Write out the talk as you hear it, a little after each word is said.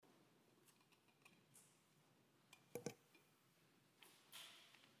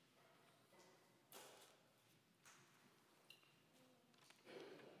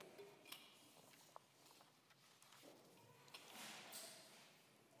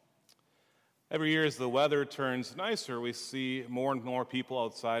Every year as the weather turns nicer, we see more and more people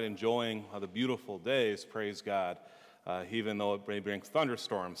outside enjoying the beautiful days, praise God, even though it may bring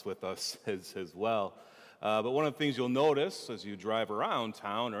thunderstorms with us as well. But one of the things you'll notice as you drive around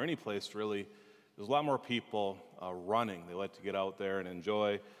town or any place really, there's a lot more people running. They like to get out there and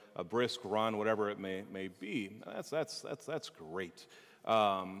enjoy a brisk run, whatever it may be. That's great.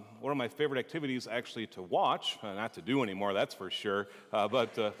 One of my favorite activities actually to watch, not to do anymore, that's for sure,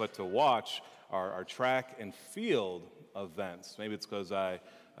 but to watch are track and field events. Maybe it's because I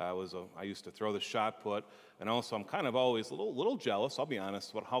used to throw the shot put, and also I'm kind of always a little jealous, I'll be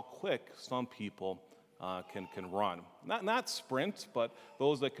honest, about how quick some people can run. Not sprint, but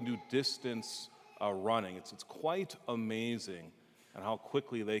those that can do distance running. It's quite amazing and how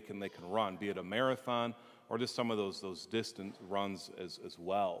quickly they can run, be it a marathon or just some of those distant runs as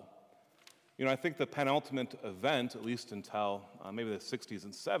well. You know, I think the penultimate event, at least until maybe the 60s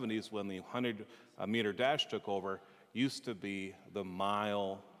and 70s when the 100-meter dash took over, used to be the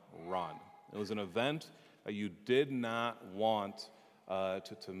mile run. It was an event that you did not want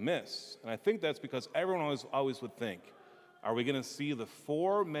to miss. And I think that's because everyone always would think, are we going to see the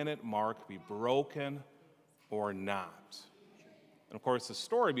 4-minute mark be broken or not? And of course, the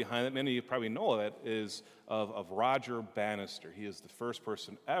story behind it, many of you probably know of it, is of Roger Bannister. He is the first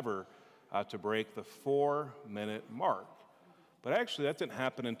person ever to break the 4-minute mark. But actually, that didn't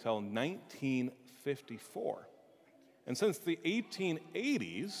happen until 1954. And since the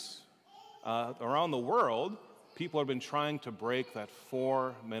 1880s, around the world, people have been trying to break that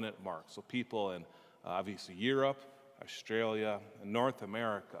 4-minute mark. So people in, obviously, Europe, Australia, and North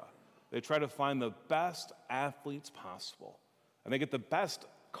America, they try to find the best athletes possible. And they get the best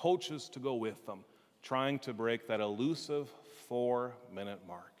coaches to go with them, trying to break that elusive 4-minute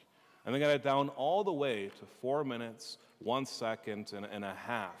mark. And they got it down all the way to 4 minutes, 1 second, and a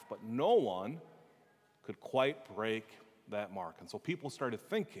half. But no one could quite break that mark. And so people started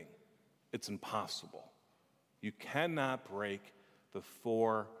thinking, it's impossible. You cannot break the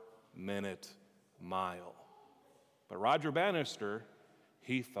 4-minute mile. But Roger Bannister,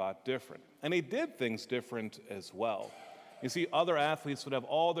 he thought different. And he did things different as well. You see, other athletes would have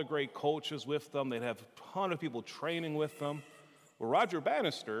all the great coaches with them. They'd have a ton of people training with them. Well, Roger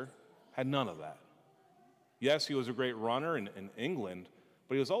Bannister had none of that. Yes, he was a great runner in England,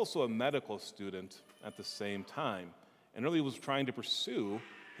 but he was also a medical student at the same time, and really was trying to pursue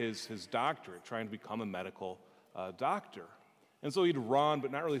his doctorate, trying to become a medical doctor. And so he'd run,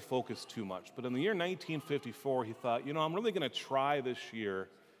 but not really focus too much. But in the year 1954, he thought, you know, I'm really going to try this year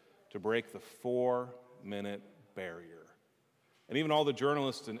to break the 4-minute barrier. And even all the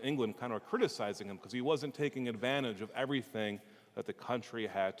journalists in England kind of were criticizing him because he wasn't taking advantage of everything that the country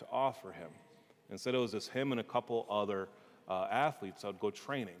had to offer him. Instead, it was just him and a couple other athletes that would go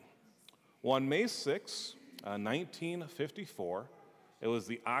training. Well, on May 6, 1954, it was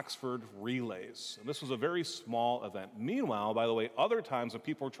the Oxford Relays. And this was a very small event. Meanwhile, by the way, other times when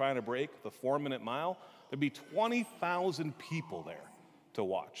people were trying to break the 4-minute mile, there'd be 20,000 people there to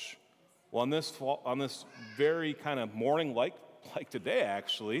watch. Well, on this very kind of morning like today,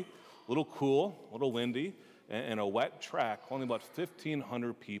 actually, a little cool, a little windy, and a wet track, only about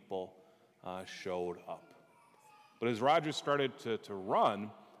 1,500 people showed up. But as Roger started to run,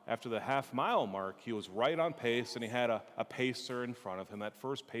 after the half-mile mark, he was right on pace, and he had a pacer in front of him. That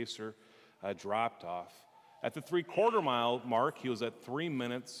first pacer dropped off. At the 3/4-mile mark, he was at 3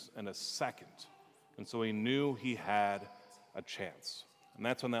 minutes and a second. And so he knew he had a chance. And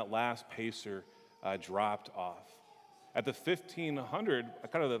that's when that last pacer dropped off. At the 1,500,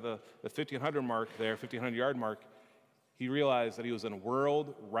 kind of the 1,500 mark there, 1,500-yard mark, he realized that he was in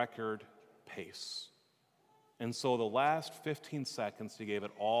world record pace. And so the last 15 seconds, he gave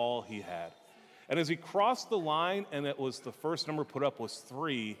it all he had. And as he crossed the line, and it was the first number put up was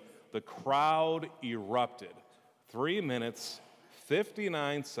 3, the crowd erupted. 3 minutes,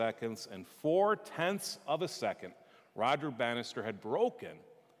 59 seconds, and 0.4 of a second, Roger Bannister had broken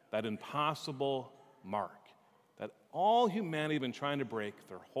that impossible mark that all humanity had been trying to break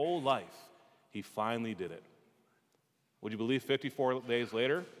their whole life. He finally did it. Would you believe 54 days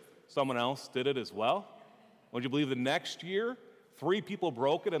later, someone else did it as well? Would you believe the next year, 3 people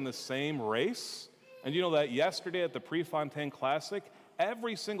broke it in the same race? And you know that yesterday at the Prefontaine Classic,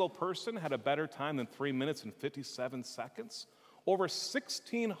 every single person had a better time than 3 minutes and 57 seconds? Over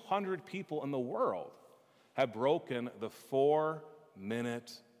 1,600 people in the world have broken the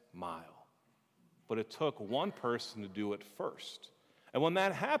 4-minute mile. But it took one person to do it first. And when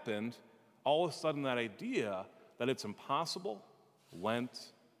that happened, all of a sudden that idea that it's impossible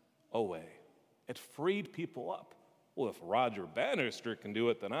went away. It freed people up well, if Roger Bannister can do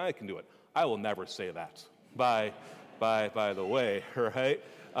it, then I can do it. I will never say that, by the way, right?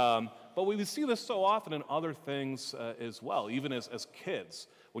 But we see this so often in other things as well, even as kids.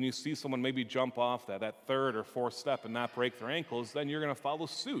 When you see someone maybe jump off that third or fourth step and not break their ankles, then you're going to follow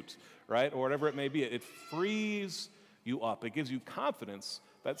suit, right? Or whatever it may be. It frees you up. It gives you confidence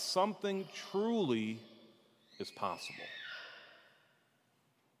that something truly is possible.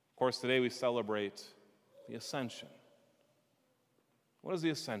 Of course, today we celebrate the ascension. What is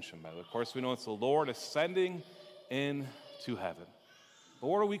the ascension, by the way? Of course, we know it's the Lord ascending into heaven. But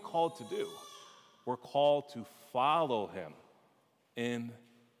what are we called to do? We're called to follow him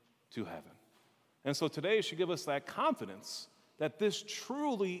into heaven. And so today should give us that confidence that this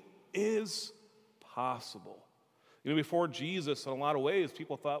truly is possible. You know, before Jesus, in a lot of ways,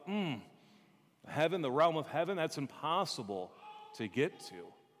 people thought, heaven, the realm of heaven, that's impossible to get to.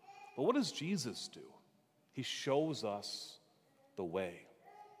 But what does Jesus do? He shows us the way.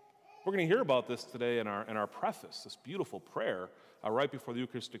 We're going to hear about this today in our preface, this beautiful prayer right before the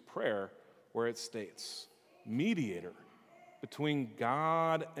Eucharistic prayer, where it states, mediator between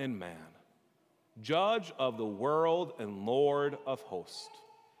God and man, judge of the world and Lord of hosts.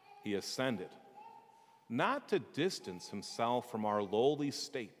 He ascended, not to distance himself from our lowly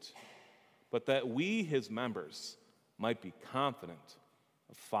state, but that we, his members, might be confident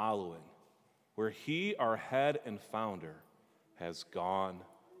of following where he, our head and founder, has gone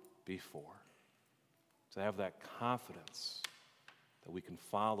before. To have that confidence that we can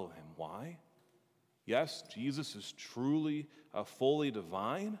follow him. Why? Yes, Jesus is truly fully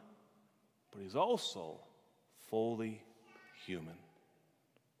divine, but he's also fully human.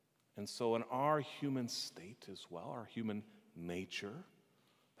 And so in our human state as well, our human nature,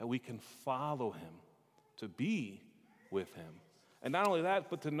 that we can follow him, to be with him. And not only that,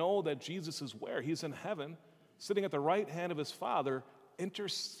 but to know that Jesus is where? He's in heaven, sitting at the right hand of his Father,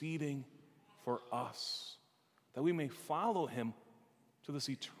 interceding for us, that we may follow him to this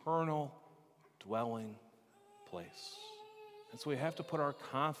eternal dwelling place. And so we have to put our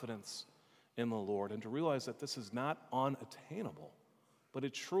confidence in the Lord and to realize that this is not unattainable, but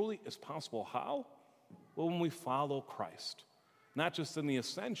it truly is possible. How? Well, when we follow Christ, not just in the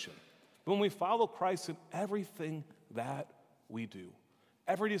ascension, but when we follow Christ in everything that we do,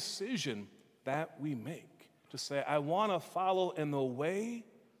 every decision that we make, to say, I want to follow in the way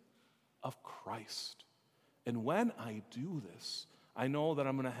of Christ. And when I do this, I know that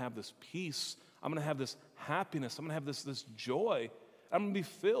I'm going to have this peace, I'm going to have this happiness, I'm going to have this joy, I'm going to be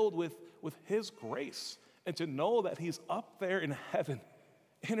filled with his grace, and to know that he's up there in heaven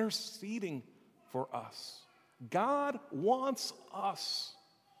interceding for us. God wants us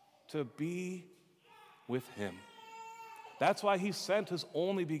to be with him. That's why he sent his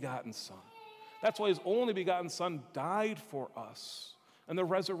only begotten Son. That's why his only begotten Son died for us. And the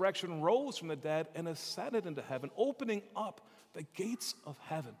resurrection rose from the dead and ascended into heaven, opening up the gates of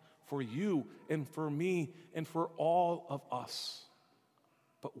heaven for you and for me and for all of us.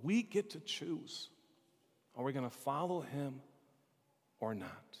 But we get to choose. Are we going to follow him or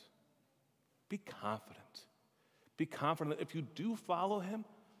not? Be confident. Be confident that if you do follow him,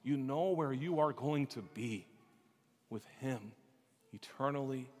 you know where you are going to be with him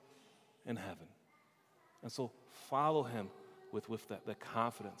eternally in heaven. And so follow him with that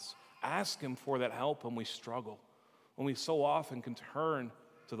confidence. Ask him for that help when we struggle, when we so often can turn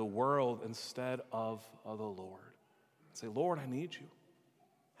to the world instead of the Lord. Say, Lord, I need you.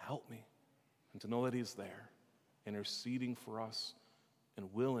 Help me. And to know that he's there, interceding for us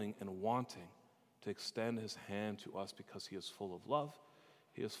and willing and wanting to extend his hand to us because he is full of love,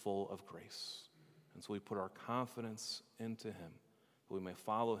 he is full of grace. And so we put our confidence into him, that we may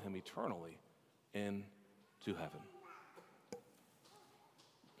follow him eternally into heaven.